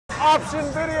option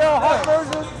video, hot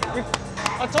version.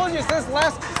 I told you since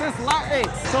last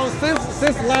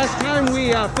time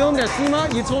we filmed at SEMA,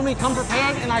 you told me come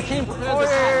prepared, and I came prepared. Oh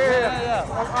yeah.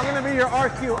 I'm gonna be your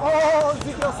RQ. Oh,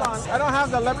 Zikyo-san. I don't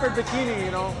have the leopard bikini, you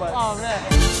know, but. Oh man.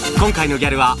 今回のギャ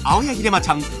ルは青柳レマち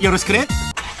ゃん、よろしくね。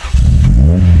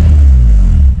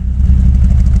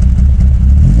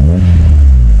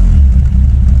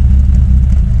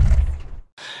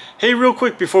Hey, real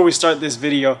quick before we start this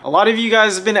video, a lot of you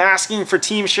guys have been asking for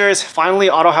team shirts. Finally,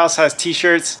 Autohaus has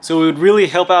t-shirts, so it would really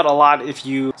help out a lot if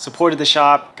you supported the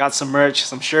shop, got some merch,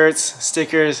 some shirts,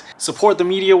 stickers, support the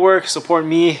media work, support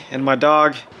me and my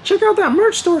dog. Check out that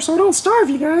merch store so I don't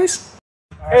starve you guys.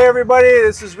 Hey everybody,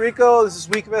 this is Riko. This is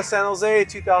Wekfest San Jose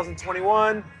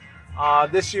 2021.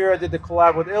 This year I did the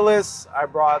collab with Illis. I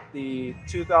brought the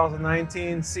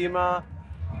 2019 SEMA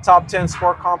Top 10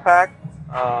 Sport Compact,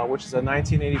 which is a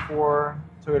 1984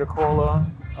 Toyota Corolla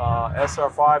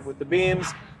SR5 with the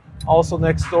beams. Also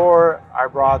next door, I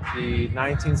brought the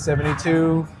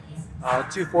 1972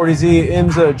 240Z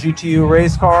IMSA GTU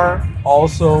race car.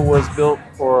 Also was built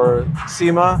for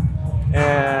SEMA,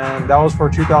 and that was for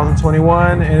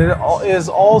 2021. And it is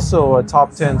also a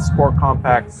top 10 sport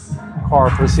compact car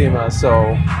for SEMA.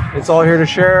 So it's all here to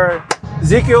share.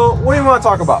 Ezekiel, what do you want to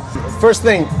talk about? First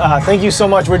thing, thank you so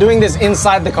much. We're doing this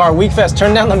inside the car. Wekfest,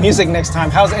 turn down the music next time.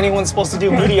 How's anyone supposed to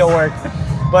do media work?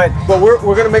 But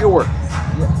we're gonna make it work.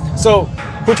 So,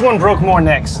 which one broke more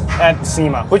necks at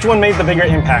SEMA? Which one made the bigger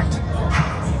impact?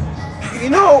 You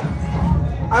know,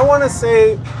 I want to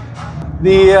say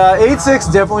the 86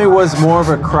 definitely was more of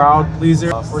a crowd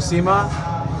pleaser for SEMA.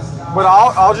 But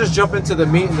I'll just jump into the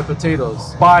meat and the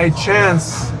potatoes. By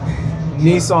chance,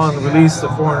 Nissan released the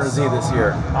 400Z this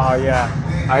year. Oh yeah.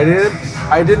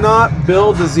 I did not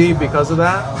build the Z because of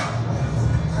that.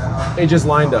 It just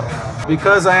lined up.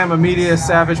 Because I am a media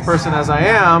savage person as I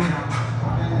am,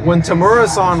 when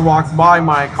Tamura-san walked by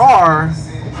my car,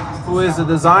 who is the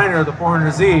designer of the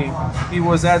 400Z, he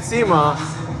was at SEMA.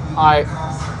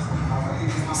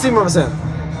 SEMA-san,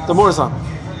 Tamura-san,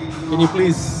 can you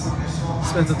please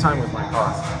spend some time with my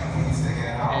car?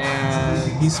 And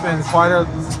he spent quite a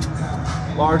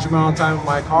large amount of time with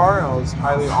my car. I was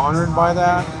highly honored by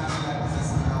that.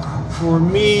 For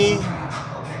me,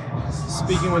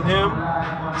 speaking with him,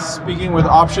 speaking with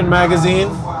Option Magazine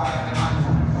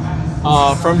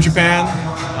from Japan.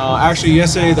 Actually,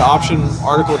 yesterday the Option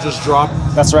article just dropped.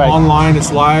 That's right. Online,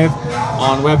 it's live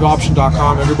on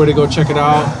weboption.com. Everybody go check it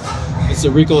out. It's a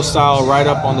Riko style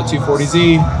write-up on the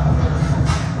 240Z.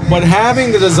 But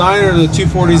having the designer of the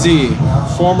 240Z,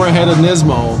 former head of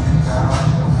Nismo,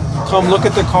 come look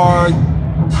at the car,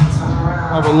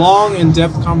 have a long,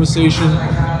 in-depth conversation.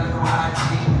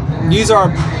 These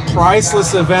are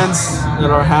priceless events that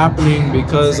are happening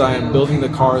because I am building the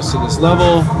cars to this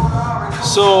level.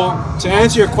 So, to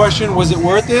answer your question, was it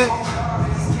worth it?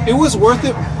 It was worth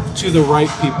it to the right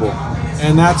people,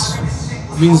 and that's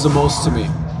means the most to me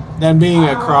than being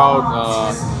a crowd,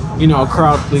 a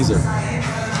crowd pleaser.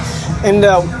 And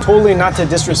totally not to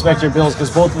disrespect your builds,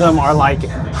 because both of them are like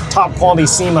top quality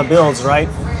SEMA builds, right?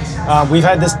 You've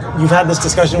had this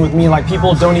discussion with me, like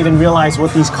people don't even realize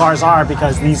what these cars are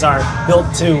because these are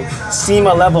built to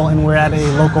SEMA level and we're at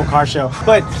a local car show.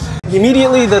 But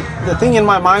immediately the thing in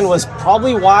my mind was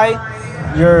probably why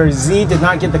your Z did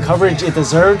not get the coverage it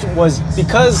deserved was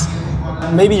because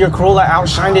maybe your Corolla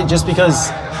outshined it, just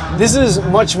because this is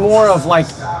much more of like,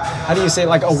 how do you say,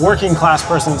 like a working class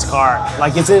person's car.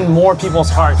 Like it's in more people's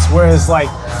hearts, whereas like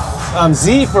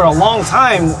Z for a long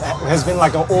time has been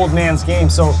like an old man's game.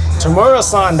 So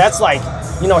Tamura-san, that's like,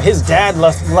 you know, his dad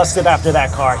lusted after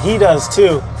that car. He does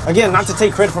too. Again, not to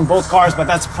take credit from both cars, but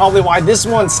that's probably why this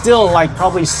one still like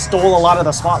probably stole a lot of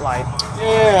the spotlight.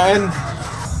 Yeah,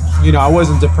 and you know, I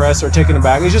wasn't depressed or taken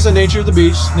aback. It's just the nature of the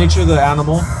beach, nature of the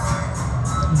animal.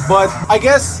 But I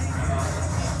guess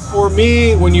for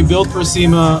me, when you build for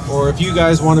SEMA, or if you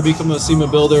guys want to become a SEMA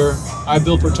builder, I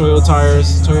built for Toyota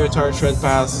Tires Tread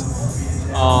Pass.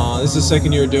 This is the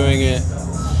second year doing it.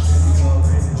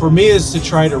 For me, is to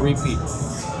try to repeat.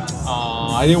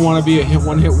 I didn't want to be a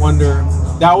one-hit wonder.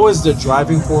 That was the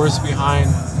driving force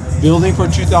behind building for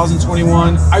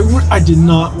 2021. I did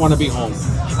not want to be home.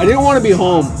 I didn't want to be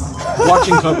home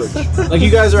watching coverage. Like you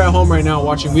guys are at home right now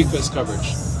watching Wekfest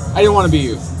coverage. I didn't want to be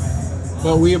you.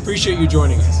 But we appreciate you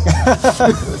joining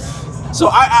us. So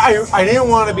I didn't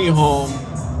want to be home.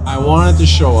 I wanted to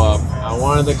show up. I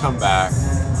wanted to come back.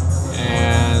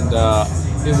 And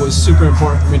it was super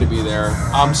important for me to be there.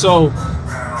 So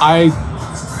I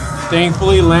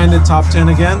thankfully landed top 10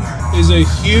 again. It's a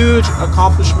huge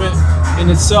accomplishment in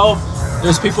itself.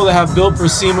 There's people that have built for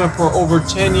SEMA for over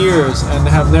 10 years and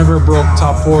have never broke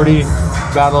top 40,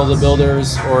 Battle of the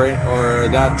Builders, or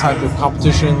that type of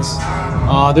competitions.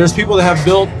 There's people that have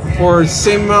built for the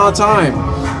same amount of time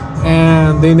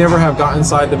and they never have got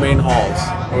inside the main halls,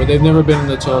 or they've never been in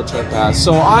the Toyota Tread Pass.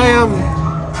 So I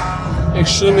am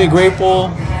extremely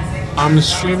grateful. I'm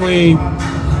extremely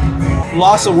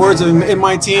lost of words in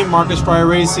my team, Marcus Pryor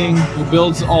Racing, who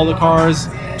builds all the cars,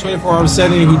 24-hour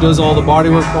setting, who does all the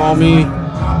bodywork for all me.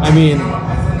 I mean,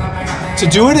 to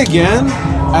do it again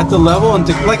at the level, and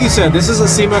like you said, this is a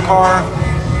SEMA car.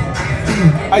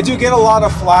 I do get a lot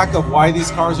of flack of why these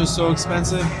cars are so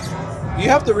expensive. You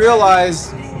have to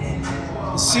realize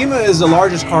SEMA is the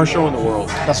largest car show in the world.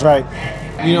 That's right.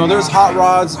 You know, there's hot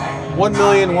rods, $1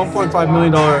 million, $1.5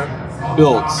 million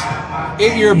builds,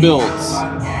 8-year builds.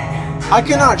 I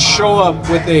cannot show up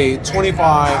with a $25,000,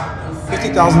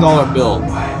 $50,000 build.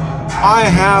 I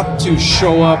have to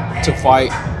show up to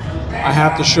fight. I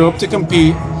have to show up to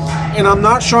compete. And I'm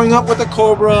not showing up with the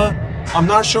Cobra. I'm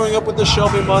not showing up with the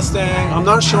Shelby Mustang. I'm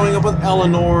not showing up with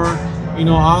Eleanor. You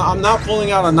know, I'm not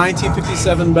pulling out a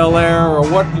 1957 Bel Air or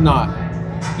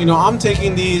whatnot. You know, I'm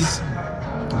taking these,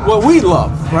 what we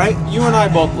love, right? You and I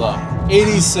both love.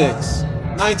 86,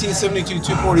 1972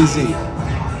 240Z.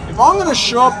 If I'm going to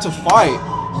show up to fight,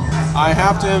 I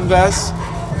have to invest,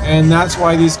 and that's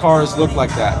why these cars look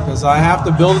like that, because I have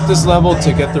to build at this level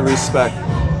to get the respect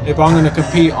if I'm going to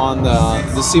compete on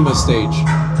the SEMA stage.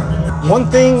 One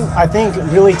thing I think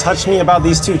really touched me about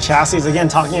these two chassis, again,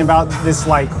 talking about this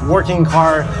like working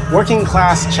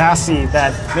class chassis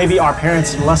that maybe our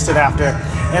parents lusted after.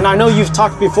 And I know you've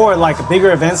talked before, like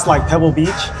bigger events like Pebble Beach.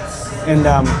 And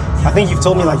I think you've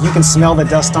told me like you can smell the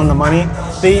dust on the money.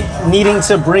 They needing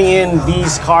to bring in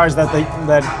these cars that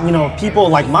you know, people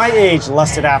like my age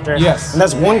lusted after. Yes. And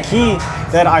that's one key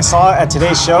that I saw at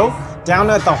today's show. Down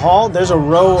at the hall, there's a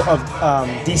row of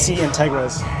DC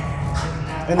Integras.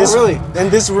 And this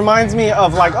and this reminds me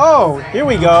of like, oh, here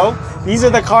we go. These are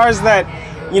the cars that,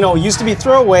 you know, used to be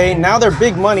throwaway. Now they're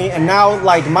big money, and now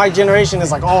like my generation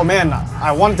is like, oh man,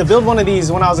 I wanted to build one of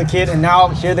these when I was a kid, and now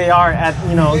here they are at,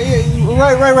 you know.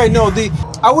 Right. No,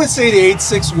 I would say the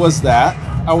 8.6 was that.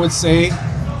 I would say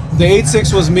the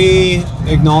 8.6 was me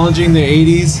acknowledging the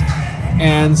 80s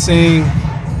and saying,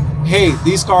 hey,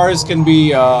 these cars can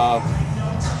be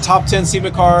top 10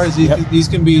 SEMA cars. These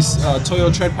can be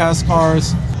Toyota Tread Pass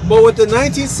cars. But with the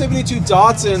 1972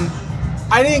 Datsun,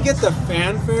 I didn't get the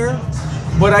fanfare,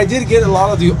 but I did get a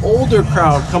lot of the older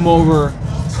crowd come over,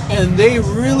 and they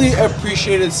really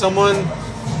appreciated someone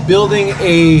building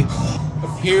a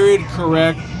period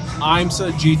correct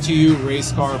IMSA GTU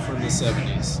race car from the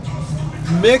 70s,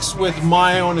 mixed with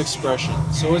my own expression.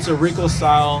 So it's a Riko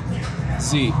style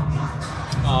Z.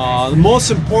 Most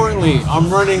importantly, I'm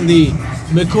running the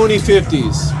Mikuni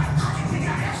 50s.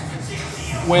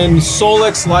 When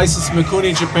Solex licensed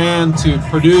Mikuni Japan to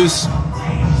produce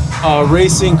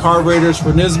racing carburetors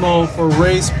for Nismo for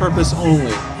race purpose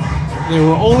only. They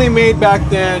were only made back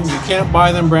then. You can't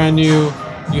buy them brand new.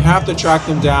 You have to track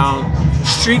them down.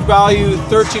 Street value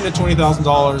 $13,000 to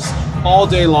 $20,000 all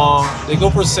day long. They go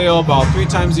for sale about 3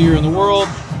 times a year in the world.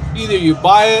 Either you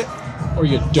buy it or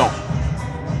you don't.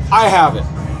 I have it.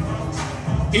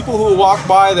 People who walk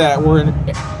by that were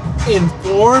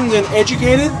informed and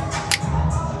educated,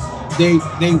 they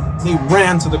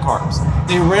ran to the carbs.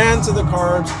 They ran to the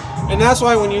carbs, and that's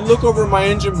why when you look over my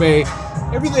engine bay,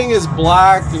 everything is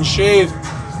black and shaved,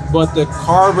 but the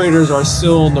carburetors are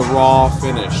still in the raw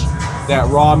finish, that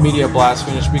raw media blast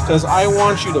finish, because I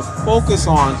want you to focus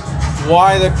on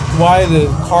why the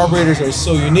carburetors are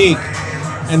so unique,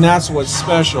 and that's what's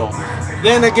special.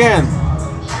 Then again,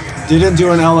 didn't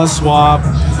do an LS swap.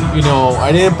 You know,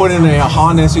 I didn't put in a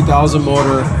Honda S2000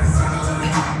 motor.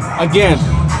 Again,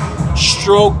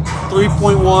 stroke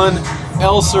 3.1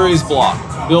 L Series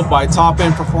block, built by Top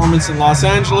End Performance in Los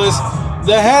Angeles.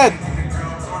 The head,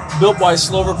 built by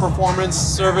Slover Performance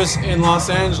Service in Los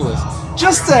Angeles.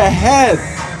 Just the head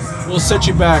will set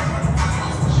you back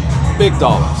big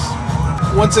dollars.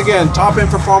 Once again, Top End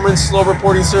Performance, Slover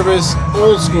Porting Service,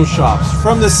 old school shops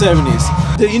from the 70s.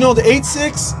 You know, the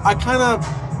 8.6, I kind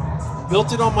of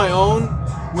built it on my own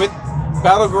with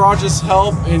Battle Garage's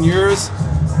help and yours,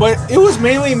 but it was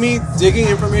mainly me digging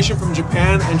information from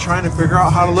Japan and trying to figure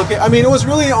out how to look at. I mean, it was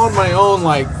really on my own,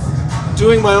 like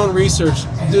doing my own research.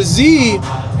 The Z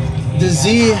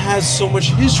has so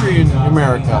much history in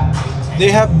America.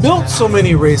 They have built so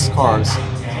many race cars,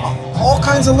 all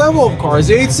kinds of level of cars.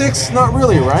 The 8.6, not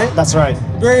really, right? That's right.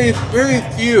 Very, very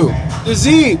few. The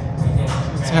Z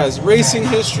has racing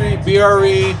history,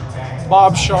 BRE,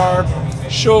 Bob Sharp,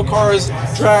 show cars,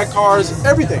 drag cars,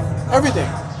 everything. everything.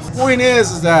 Point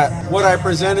is that what I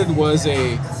presented was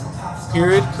a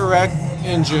period correct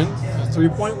engine, a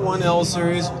 3.1 L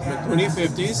series with McQueen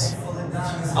 50s.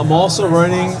 I'm also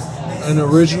running an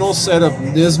original set of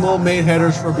Nismo made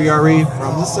headers for BRE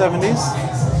from the 70s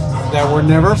that were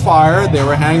never fired. They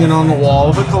were hanging on the wall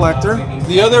of a collector.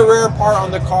 The other rare part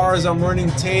on the car is I'm running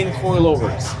Tane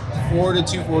coilovers for the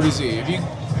 240Z.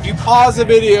 If you pause the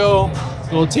video,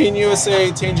 go Tane USA,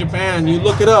 Tane Japan, you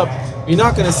look it up, you're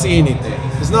not going to see anything.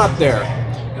 It's not there.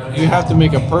 You have to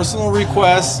make a personal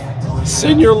request,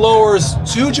 send your lowers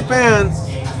to Japan,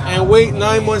 and wait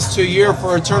 9 months to a year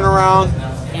for a turnaround,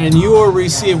 and you will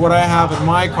receive what I have in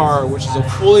my car, which is a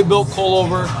fully built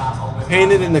coilover,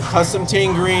 painted in the custom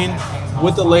Tane green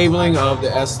with the labeling of the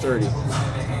S30.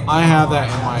 I have that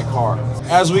in my car.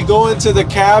 As we go into the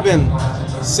cabin,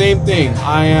 same thing.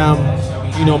 I am,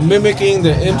 you know, mimicking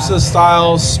the IMSA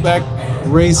style spec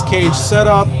race cage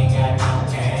setup,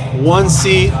 one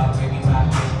seat,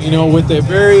 you know, with a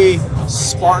very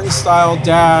Spartan style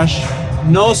dash,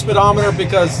 no speedometer,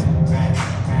 because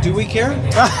do we care?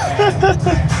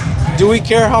 Do we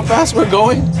care how fast we're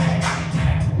going?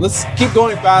 Let's keep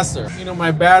going faster. You know,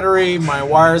 my battery, my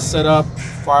wires set up,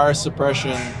 fire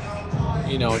suppression,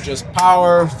 you know, just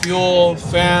power, fuel,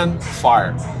 fan,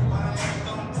 fire.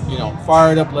 You know,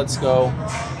 fire it up, let's go.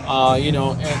 You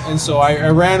know, and so I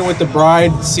ran with the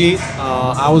Bride seat.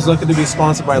 I was lucky to be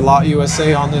sponsored by Lot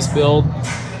USA on this build,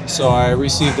 so I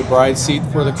received the Bride seat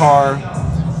for the car.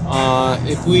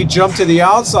 If we jump to the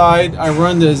outside, I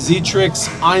run the Z-Trix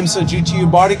IMSA GTU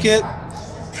body kit,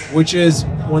 which is,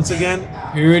 once again,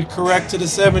 period correct to the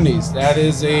 70s. That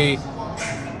is a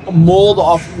mold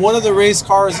off one of the race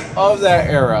cars of that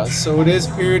era, so it is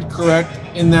period correct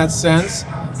in that sense.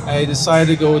 I decided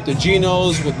to go with the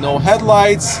Genos with no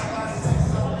headlights.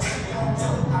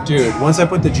 Dude, once I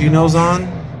put the Genos on,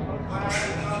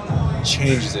 it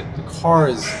changes it. The car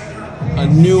is a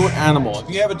new animal. If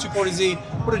you have a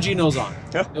 240Z, put a Genos on.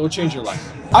 Yeah. It will change your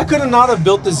life. I could not have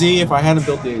built the Z if I hadn't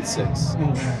built the 86.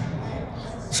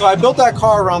 So I built that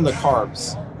car around the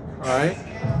carbs, all right?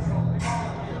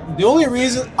 The only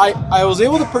reason I was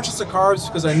able to purchase the carbs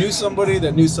because I knew somebody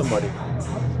that knew somebody.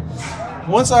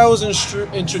 Once I was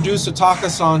introduced to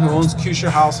Taka-san, who owns Kyushu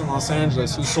House in Los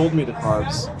Angeles, who sold me the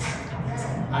carbs,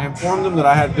 I informed him that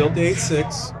I had built the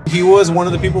 86. He was one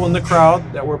of the people in the crowd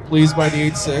that were pleased by the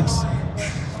 86.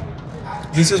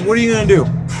 He says, "What are you gonna do?"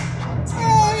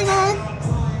 You know,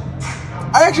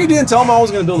 I actually didn't tell him I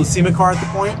was gonna build a SEMA car at the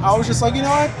point. I was just like, you know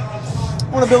what? I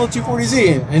want to build a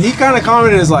 240Z. And he kind of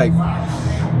commented as like,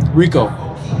 "Riko,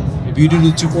 if you do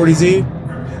the 240Z,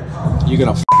 you're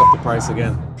gonna f up the price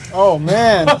again." Oh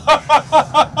man.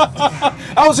 That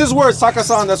was his words.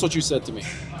 Taka-san, that's what you said to me.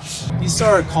 He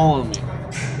started calling me.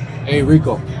 "Hey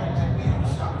Riko,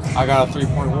 I got a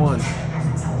 3.1.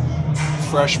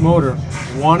 Fresh motor.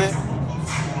 You want it?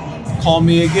 Call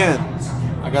me again.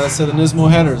 I got a set of Nismo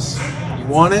headers. You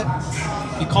want it?"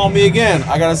 He called me again.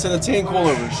 "I got a set of Tane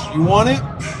coilovers. You want it?"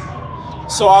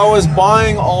 So I was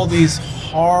buying all these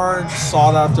hard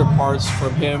sought after parts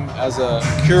from him as a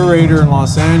curator in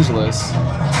Los Angeles.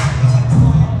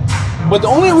 But the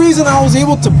only reason I was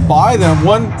able to buy them,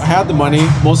 one, I had the money,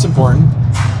 most important,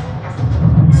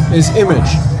 is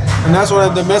image. And that's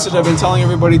what the message I've been telling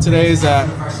everybody today is that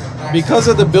because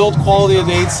of the build quality of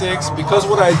the 86, because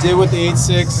what I did with the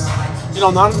 86, you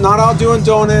know, not out doing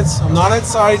donuts, I'm not at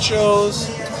sideshows,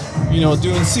 you know,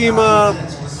 doing SEMA,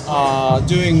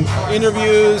 doing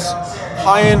interviews,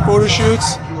 high-end photo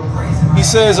shoots. He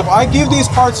says, if I give these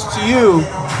parts to you,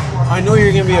 I know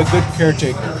you're going to be a good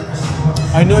caretaker.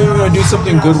 I know you're going to do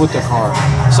something good with the car.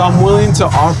 So I'm willing to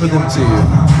offer them to you.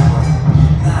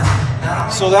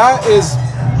 So that is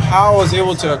how I was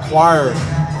able to acquire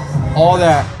all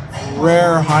that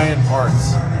rare high-end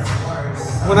parts.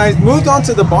 When I moved on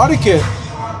to the body kit,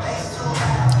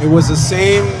 it was the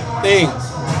same thing.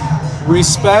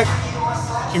 Respect,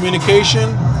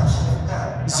 communication.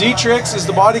 Z-Trix is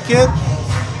the body kit.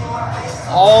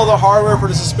 All the hardware for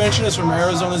the suspension is from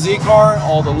Arizona Z-Car.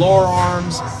 All the lower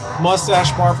arms,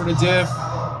 mustache bar for the diff,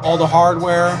 all the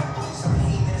hardware.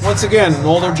 Once again, an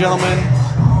older gentleman,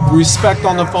 respect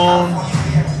on the phone.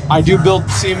 I do build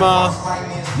SEMA,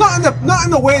 not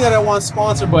in the way that I want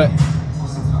sponsored, but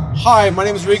hi, my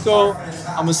name is Riko.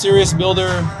 I'm a serious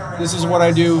builder. This is what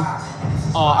I do.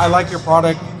 I like your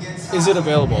product. Is it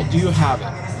available? Do you have it?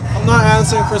 I'm not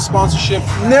answering for sponsorship.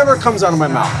 Never comes out of my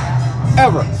mouth,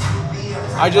 ever.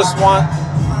 I just want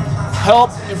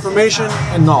help, information,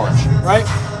 and knowledge, right?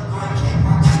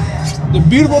 The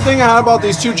beautiful thing I had about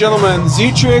these two gentlemen,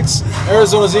 Z-Trix,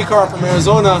 Arizona Z-Car from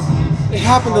Arizona, they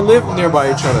happen to live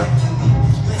nearby each other.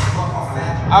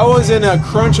 I was in a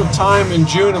crunch of time in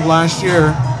June of last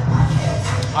year.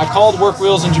 I called Work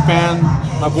Wheels in Japan,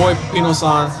 my boy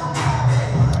Pino-san.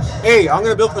 Hey, I'm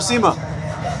gonna build for SEMA.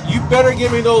 You better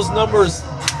give me those numbers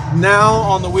now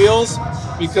on the wheels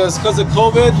because of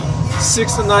COVID,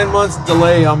 6 to 9 months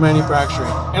delay on manufacturing.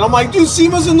 And I'm like, dude,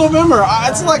 SEMA's in November.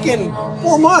 It's like in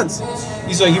 4 months.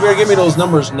 He's like, you better give me those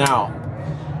numbers now.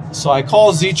 So I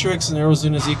call Z-Trix and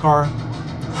Arizona Z-Car.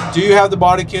 Do you have the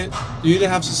body kit? Do you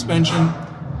have suspension?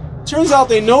 Turns out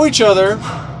they know each other.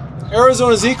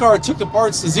 Arizona Z-Car took the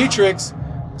parts to Z-Trix.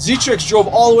 Z-Trix drove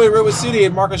all the way to Redwood City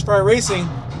at Marcus Fry Racing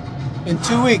in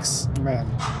 2 weeks. Man.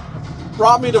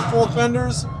 Brought me the full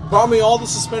fenders, brought me all the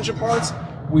suspension parts.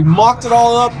 We mocked it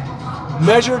all up,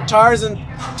 measured tires and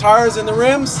the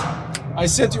rims. I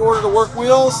sent the order to Work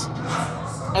Wheels,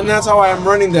 and that's how I am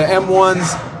running the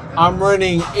M1s. I'm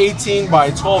running 18 by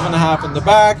 12.5 in the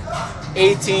back,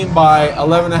 18 by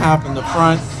 11.5 in the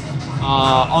front.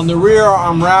 On the rear,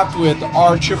 I'm wrapped with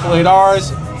R888Rs,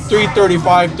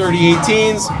 335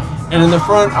 3018s, and in the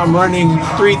front, I'm running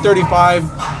 335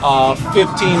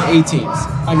 1518s.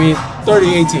 I mean,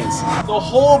 3018s. The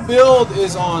whole build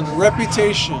is on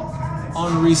reputation,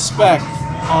 on respect,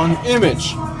 on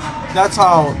image. That's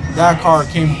how that car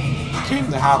came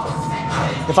to happen.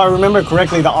 If I remember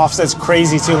correctly, the offset's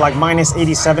crazy too, like minus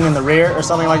 87 in the rear or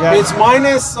something like that. It's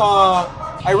minus,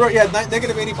 I wrote, yeah,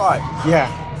 negative 85. Yeah.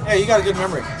 Yeah, you got a good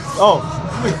memory. Oh.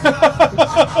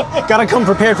 Gotta come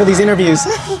prepared for these interviews.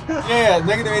 Yeah,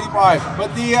 negative 85.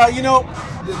 But you know,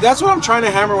 that's what I'm trying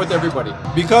to hammer with everybody.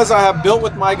 Because I have built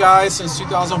with my guys since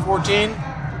 2014,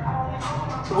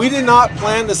 we did not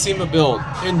plan the SEMA build.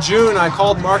 In June, I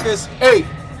called Marcus, hey,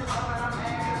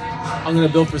 I'm gonna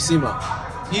build for SEMA.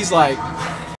 He's like,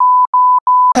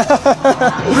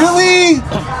 really?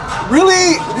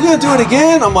 Really? We're gonna do it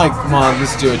again? I'm like, come on,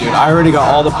 let's do it, dude. I already got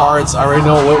all the parts. I already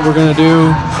know what we're gonna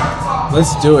do.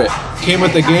 Let's do it. Came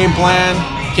with the game plan,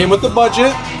 came with the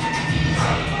budget.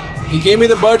 He gave me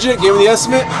the budget, gave me the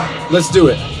estimate. Let's do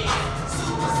it.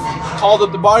 Called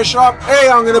up the body shop. Hey,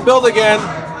 I'm gonna build again.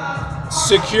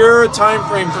 Secure time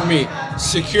frame for me.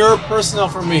 Secure personnel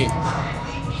for me.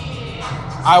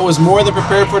 I was more than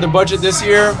prepared for the budget this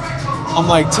year. I'm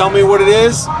like, tell me what it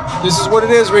is. This is what it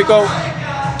is, Riko.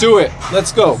 Do it.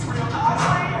 Let's go.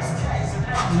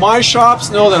 My shops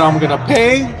know that I'm gonna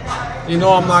pay. They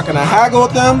know I'm not gonna haggle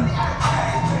with them.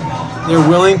 They're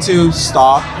willing to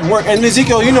stop and work. And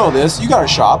Ezekiel, you know this. You got a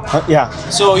shop. Yeah.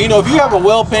 So, you know, if you have a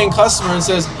well-paying customer and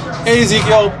says, hey,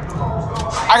 Ezekiel,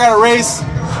 I got a race.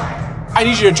 I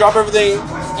need you to drop everything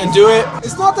and do it.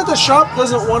 It's not that the shop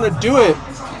doesn't want to do it.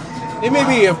 They may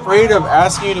be afraid of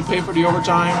asking you to pay for the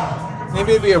overtime. They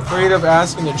may be afraid of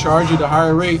asking to charge you the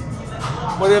higher rate.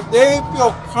 But if they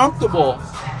feel comfortable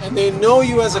and they know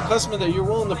you as a customer that you're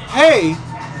willing to pay,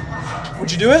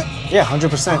 would you do it? Yeah,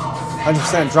 100%.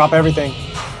 100%. Drop everything.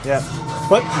 Yeah.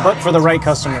 But for the right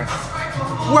customer.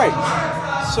 Right.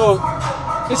 So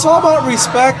it's all about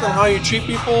respect and how you treat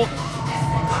people.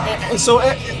 And so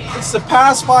it's the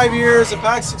past 5 years, the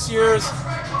past 6 years,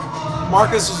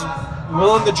 Marcus is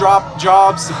willing to drop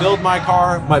jobs to build my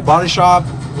car. My body shop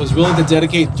was willing to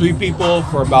dedicate 3 people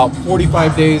for about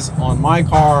 45 days on my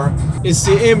car. It's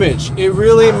the image. It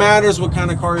really matters what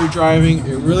kind of car you're driving.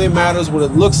 It really matters what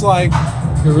it looks like.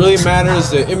 It really matters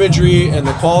the imagery and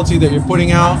the quality that you're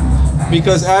putting out.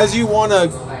 Because as you want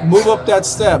to move up that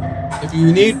step, if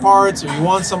you need parts or you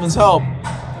want someone's help,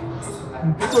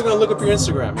 people are going to look up your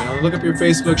Instagram, you know, look up your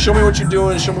Facebook, show me what you're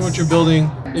doing, show me what you're building.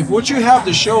 If what you have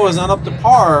to show is not up to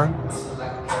par,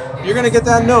 you're going to get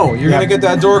that no. You're going to get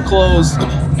that door closed.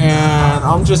 And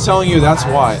I'm just telling you, that's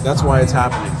why. That's why it's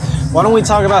happening. Why don't we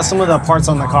talk about some of the parts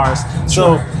on the cars?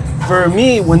 Sure. So for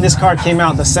me, when this car came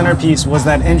out, the centerpiece was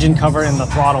that engine cover and the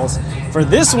throttles. For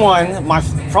this one,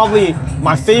 probably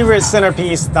my favorite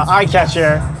centerpiece, the eye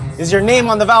catcher, is your name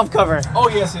on the valve cover. Oh,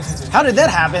 yes. How did that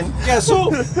happen? Yeah,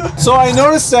 so I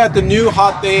noticed that the new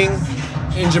hot thing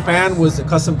in Japan was the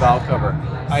custom valve cover.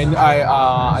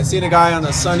 I seen a guy on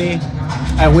a Sunny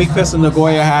at Wekfest in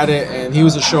Nagoya had it, and he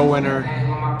was a show winner.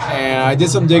 And I did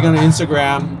some digging on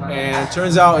Instagram, and it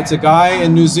turns out it's a guy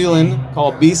in New Zealand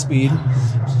called B-Speed,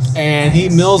 and he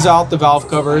mills out the valve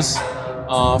covers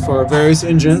for various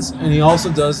engines, and he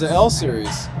also does the L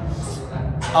series.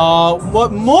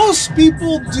 What most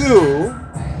people do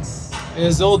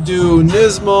is they'll do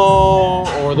Nismo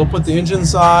or they'll put the engine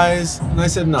size, and I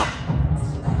said no.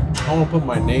 I want to put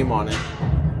my name on it,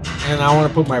 and I want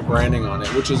to put my branding on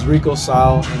it, which is Riko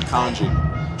style and kanji.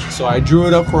 So I drew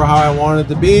it up for how I wanted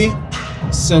it to be,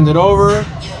 send it over.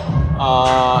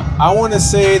 I want to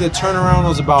say the turnaround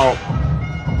was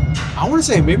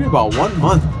maybe about 1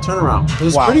 month. turnaround. It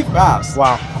was Wow. pretty fast.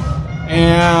 Wow.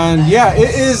 And yeah, it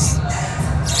is.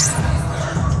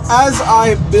 As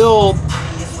I build,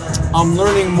 I'm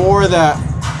learning more that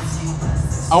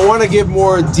I want to give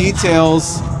more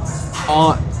details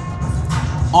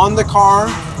on the car.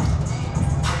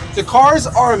 The cars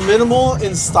are minimal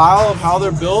in style of how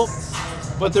they're built,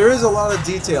 but there is a lot of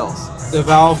details. The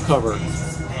valve cover.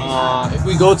 If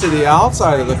we go to the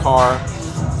outside of the car,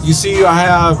 you see I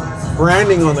have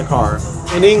branding on the car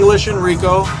in English and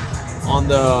Riko on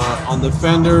the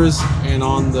fenders and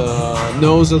on the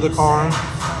nose of the car.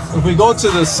 If we go to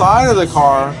the side of the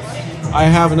car, I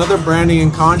have another branding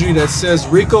in kanji that says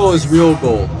Riko is real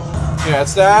gold. Yeah,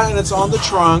 it's that, and it's on the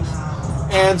trunk.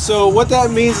 And so what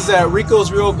that means is that Riko is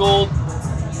real gold.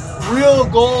 Real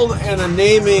gold and a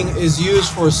naming is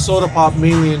used for soda pop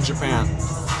mainly in Japan.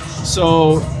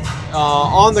 So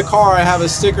on the car I have a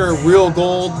sticker real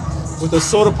gold with a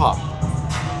soda pop,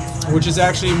 which is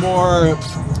actually more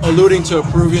alluding to a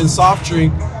Peruvian soft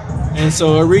drink. And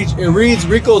so it reads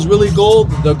Riko's really gold,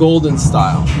 the golden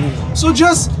style. So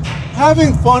just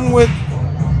having fun with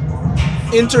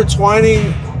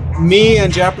intertwining me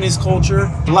and Japanese culture.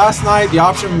 Last night the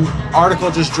option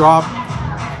article just dropped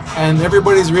and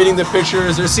everybody's reading the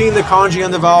pictures. They're seeing the kanji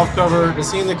on the valve cover. They're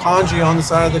seeing the kanji on the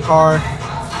side of the car.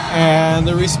 And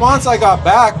the response I got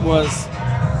back was,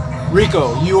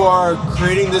 Riko, you are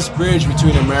creating this bridge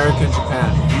between America and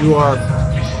Japan. You're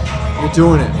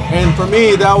doing it. And for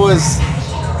me, that was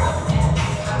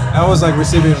like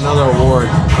receiving another award,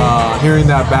 hearing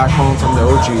that back home from the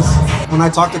OGs. When I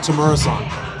talked to Tamura-san,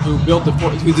 who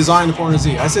designed the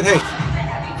 400Z, I said, hey,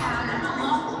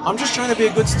 I'm just trying to be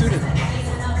a good student,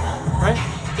 right?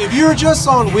 If you're just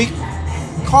on week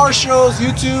car shows,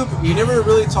 YouTube, you never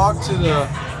really talk to the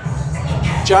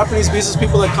Japanese business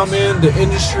people that come in, the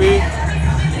industry,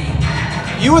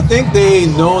 you would think they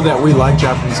know that we like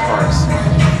Japanese cars.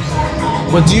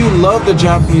 But do you love the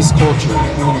Japanese culture?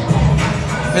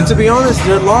 And to be honest,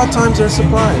 a lot of times they're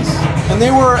surprised. And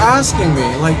they were asking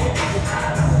me, like,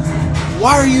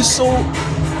 why are you so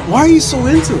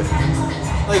into it?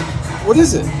 Like, what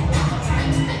is it?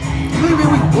 Maybe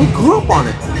we grew up on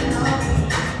it.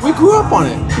 We grew up on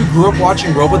it. We grew up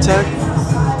watching Robotech,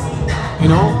 you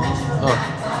know,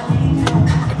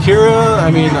 Akira,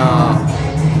 I mean,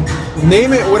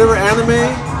 name it, whatever anime.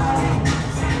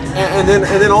 And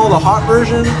then all the hot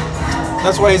version.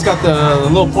 That's why he's got the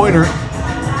little pointer.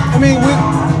 I mean,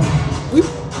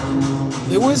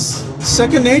 it was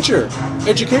second nature,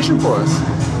 education for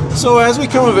us. So as we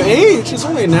come of age, it's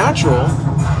only natural.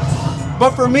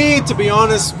 But for me, to be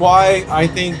honest, why I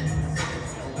think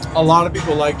a lot of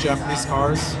people like Japanese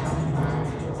cars,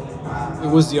 it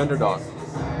was the underdog.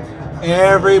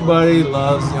 Everybody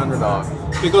loves the underdog.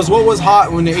 Because what was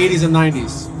hot in the 80s and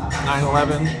 90s?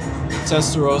 911.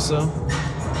 Testarossa.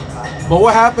 But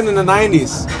what happened in the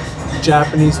 90s?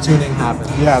 Japanese tuning happened.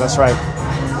 Yeah, that's right.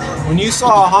 When you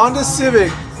saw a Honda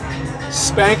Civic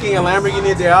spanking a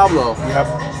Lamborghini Diablo,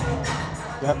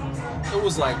 Yep. it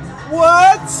was like,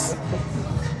 what?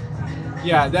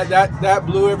 Yeah, that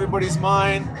blew everybody's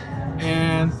mind.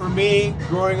 And for me,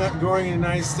 growing in the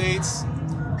United States,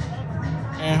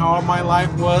 and how my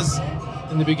life was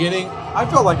in the beginning, I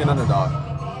felt like an underdog.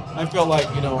 I felt like,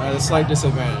 you know, at a slight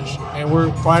disadvantage, and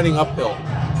we're fighting uphill.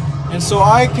 And so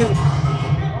I can,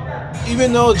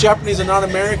 even though Japanese are not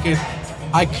American,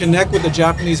 I connect with the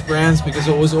Japanese brands because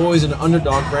it was always an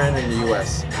underdog brand in the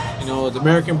US. You know, the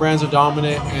American brands are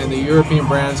dominant and the European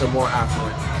brands are more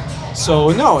affluent.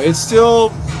 So no, it still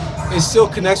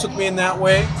connects with me in that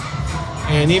way.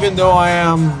 And even though I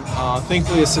am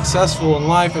thankfully successful in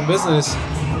life and business,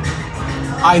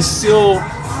 I still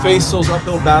face those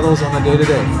uphill battles on a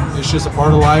day-to-day. It's just a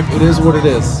part of life. It is what it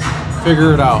is.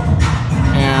 Figure it out.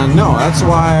 And no, that's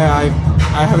why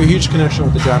I have a huge connection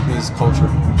with the Japanese culture.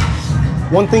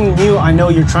 One thing new I know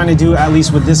you're trying to do, at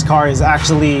least with this car, is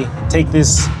actually take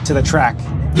this to the track.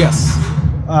 Yes.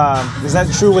 Is that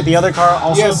true with the other car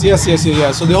also?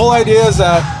 Yes. So the whole idea is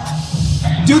that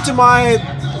due to my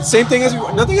same thing as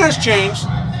nothing has changed.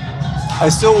 I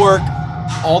still work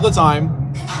all the time.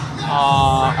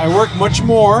 I work much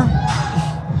more,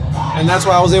 and that's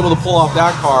why I was able to pull off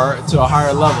that car to a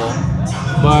higher level.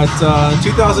 But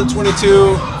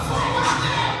 2022,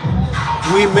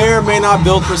 we may or may not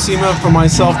build for SEMA for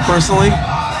myself personally.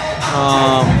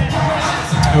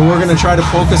 And we're going to try to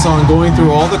focus on going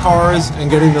through all the cars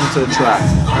and getting them to the track.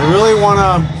 I really want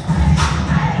to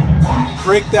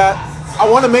break that. I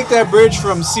want to make that bridge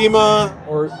from SEMA,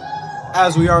 or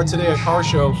as we are today, a car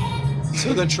show,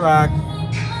 to the track.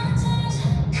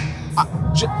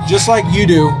 Just like you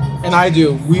do, and I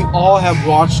do, we all have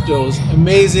watched those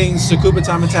amazing Tsukuba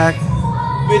Time Attack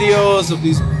videos of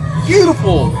these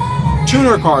beautiful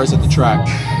tuner cars at the track.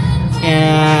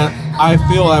 And I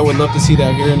feel I would love to see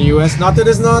that here in the US. Not that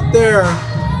it's not there,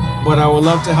 but I would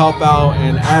love to help out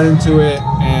and add into it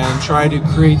and try to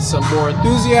create some more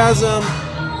enthusiasm.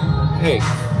 Hey,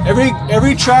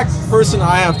 every track person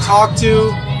I have talked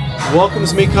to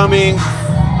welcomes me coming.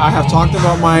 I have talked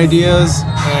about my ideas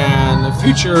and the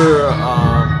future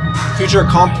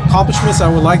accomplishments I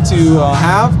would like to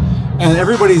have, and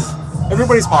everybody's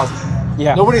positive.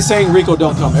 Yeah. Nobody's saying, Riko,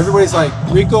 don't come. Everybody's like,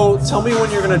 Riko, tell me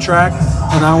when you're going to track,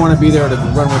 and I want to be there to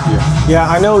run with you. Yeah,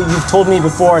 I know you've told me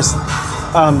before,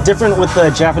 different with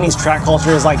the Japanese track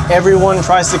culture is like everyone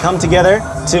tries to come together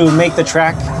to make the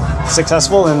track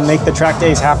successful and make the track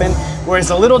days happen. Whereas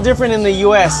a little different in the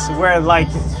US, where like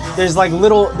there's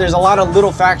a lot of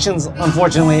little factions,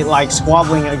 unfortunately, like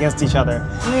squabbling against each other.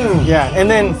 Yeah, and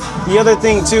then the other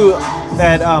thing too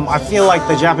that I feel like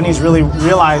the Japanese really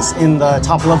realize in the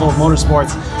top level of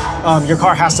motorsports, your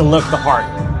car has to look the part.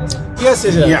 Yes,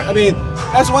 it is. Yeah. I mean,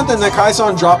 that's one thing that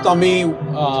Kai-san dropped on me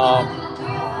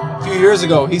a few years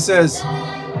ago. He says,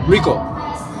 Riko,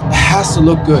 it has to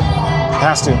look good. It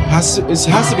has to. It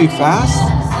has to be fast,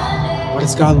 but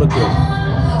it's got to look good.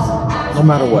 No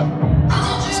matter what.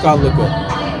 It's got to look good.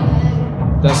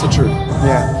 That's the truth.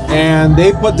 Yeah. And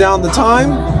they put down the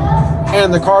time,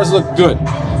 and the cars look good.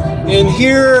 And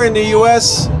here in the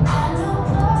US,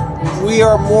 we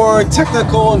are more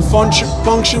technical and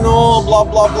functional, blah,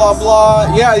 blah, blah,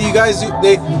 blah. Yeah, you guys,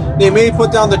 they may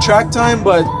put down the track time,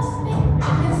 but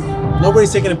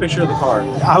nobody's taking a picture of the car.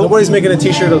 Nobody's making a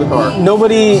t-shirt of the car.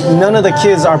 None of the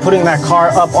kids are putting that car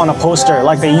up on a poster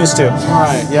like they used to.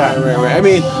 Right, Yeah. right.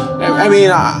 I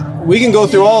mean, we can go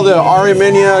through all the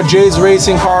Armenia, Jay's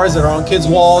Racing cars that are on kids'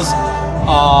 walls.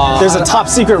 There's a top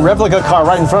secret replica car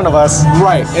right in front of us.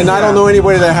 Right, and I don't know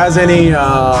anybody that has any,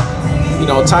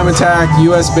 Time Attack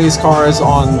US-based cars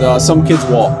on some kid's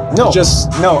wall. No,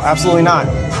 absolutely not.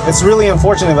 It's really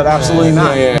unfortunate, but absolutely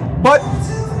not. Yeah. But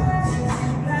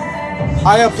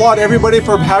I applaud everybody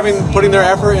for putting their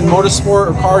effort in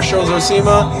motorsport or car shows or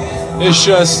SEMA. It's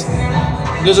just,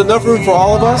 there's enough room for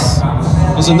all of us.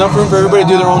 There's enough room for everybody to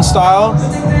do their own style.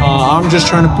 I'm just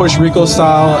trying to push Riko's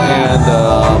style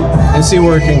and see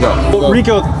where it can go.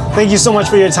 Riko, thank you so much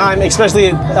for your time,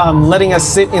 especially letting us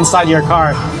sit inside your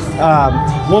car.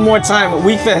 One more time,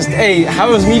 Wekfest. Hey,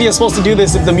 how is media supposed to do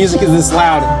this if the music is this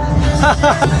loud?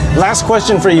 Last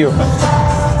question for you.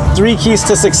 3 keys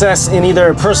to success in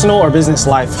either personal or business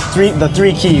life. The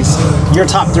 3 keys. Your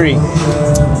top 3.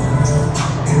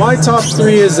 My top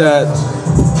 3 is that,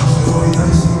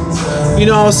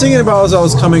 I was thinking about as I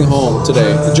was coming home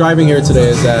today, driving here today,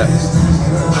 is that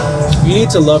you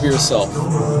need to love yourself.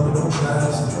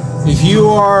 If you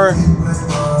are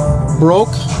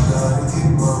broke,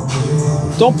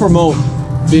 don't promote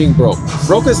being broke.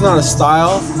 Broke is not a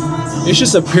style. It's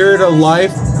just a period of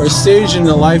life or stage in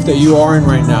the life that you are in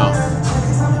right now.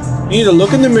 You need to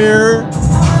look in the mirror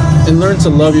and learn to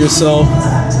love yourself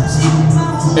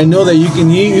and know that you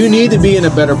need to be in a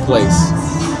better place.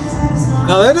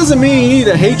 Now that doesn't mean you need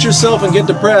to hate yourself and get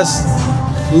depressed.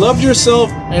 Love yourself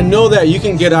and know that you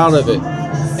can get out of it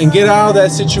and get out of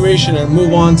that situation and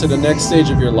move on to the next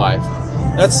stage of your life.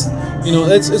 That's,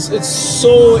 it's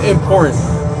so important.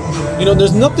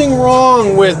 There's nothing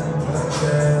wrong with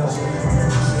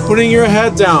putting your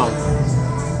head down,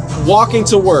 walking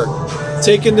to work,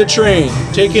 taking the train,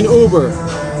 taking Uber,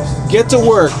 get to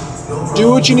work, do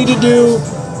what you need to do,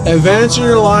 advance in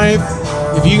your life.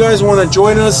 If you guys want to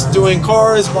join us doing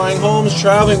cars, buying homes,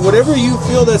 traveling, whatever you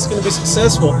feel that's going to be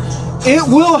successful, it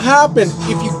will happen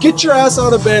if you get your ass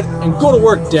out of bed and go to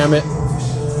work, damn it.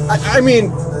 I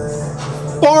mean,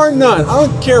 bar none. I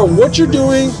don't care what you're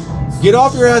doing. Get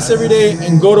off your ass every day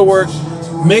and go to work.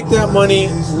 Make that money,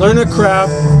 learn a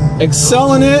craft,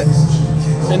 excel in it,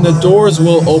 and the doors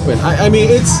will open. I mean,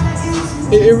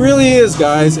 it really is,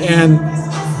 guys. And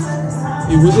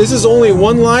this is only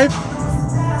one life.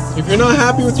 If you're not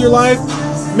happy with your life,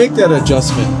 make that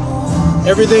adjustment.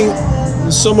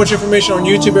 There's so much information on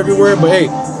YouTube everywhere, but hey,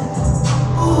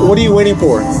 what are you waiting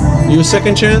for? Your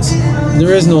second chance?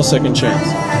 There is no second chance.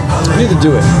 You need to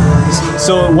do it.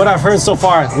 So what I've heard so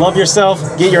far, love yourself,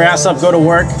 get your ass up, go to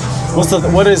work.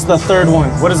 What is the third one?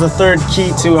 What is the third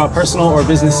key to personal or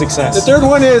business success? The third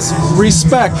one is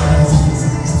respect.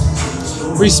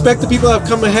 Respect the people that have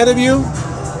come ahead of you.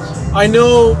 I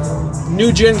know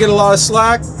new gen get a lot of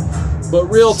slack, but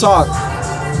real talk.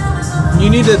 You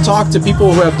need to talk to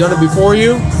people who have done it before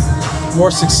you,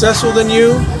 more successful than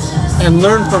you, and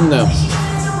learn from them.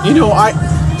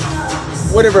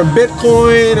 whatever,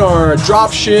 Bitcoin or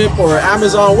dropship or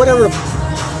Amazon, whatever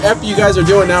F you guys are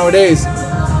doing nowadays,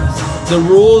 the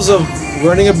rules of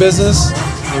running a business,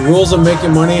 the rules of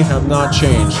making money have not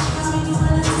changed.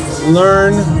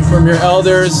 Learn from your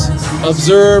elders,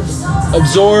 observe,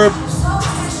 absorb,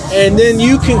 and then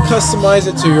you can customize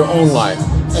it to your own life.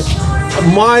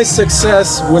 My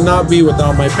success would not be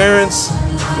without my parents,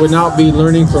 would not be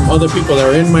learning from other people that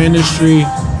are in my industry.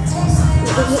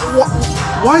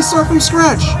 Why start from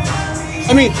scratch?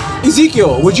 I mean,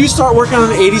 Ezekiel, would you start working on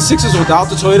 86s without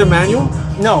the Toyota manual?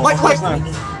 No, like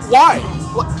why?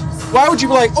 Why would you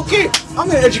be like, okay, I'm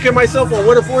gonna educate myself on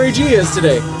what a 4AG is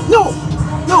today? No,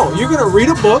 you're gonna read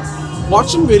a book,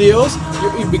 watch some videos,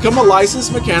 you become a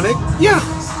licensed mechanic. Yeah.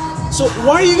 So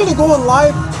why are you gonna go on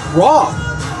live raw?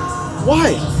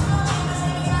 Why?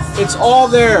 It's all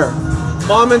there.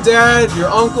 Mom and dad, your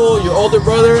uncle, your older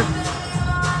brother,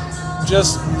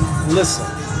 just listen.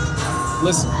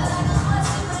 Listen.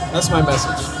 That's my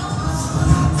message.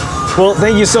 Well,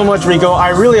 thank you so much, Riko. I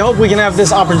really hope we can have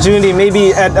this opportunity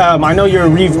maybe at, I know you're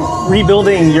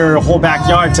rebuilding your whole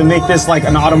backyard to make this like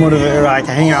an automotive, like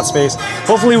a hangout space.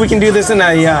 Hopefully we can do this in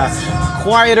a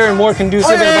quieter and more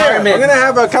conducive environment. We're gonna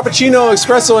have a cappuccino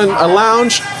espresso in a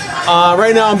lounge.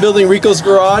 Right now I'm building Riko's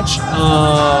garage.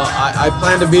 I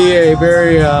plan to be a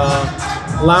very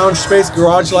lounge space,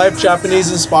 garage life, Japanese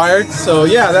inspired. So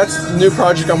yeah, that's the new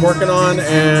project I'm working on.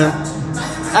 And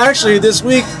actually this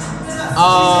week,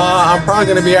 I'm probably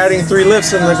going to be adding 3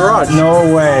 lifts in the garage.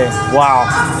 No way. Wow.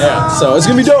 Yeah, so it's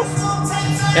going to be dope.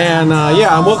 And yeah,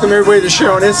 I'm welcoming everybody to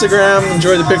share on Instagram,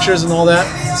 enjoy the pictures and all that.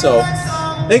 So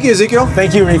thank you, Ezekiel.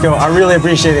 Thank you, Riko. I really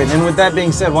appreciate it. And with that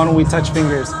being said, why don't we touch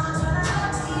fingers?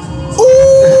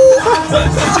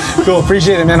 Ooh. Cool.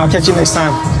 Appreciate it, man. I'll catch you next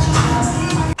time.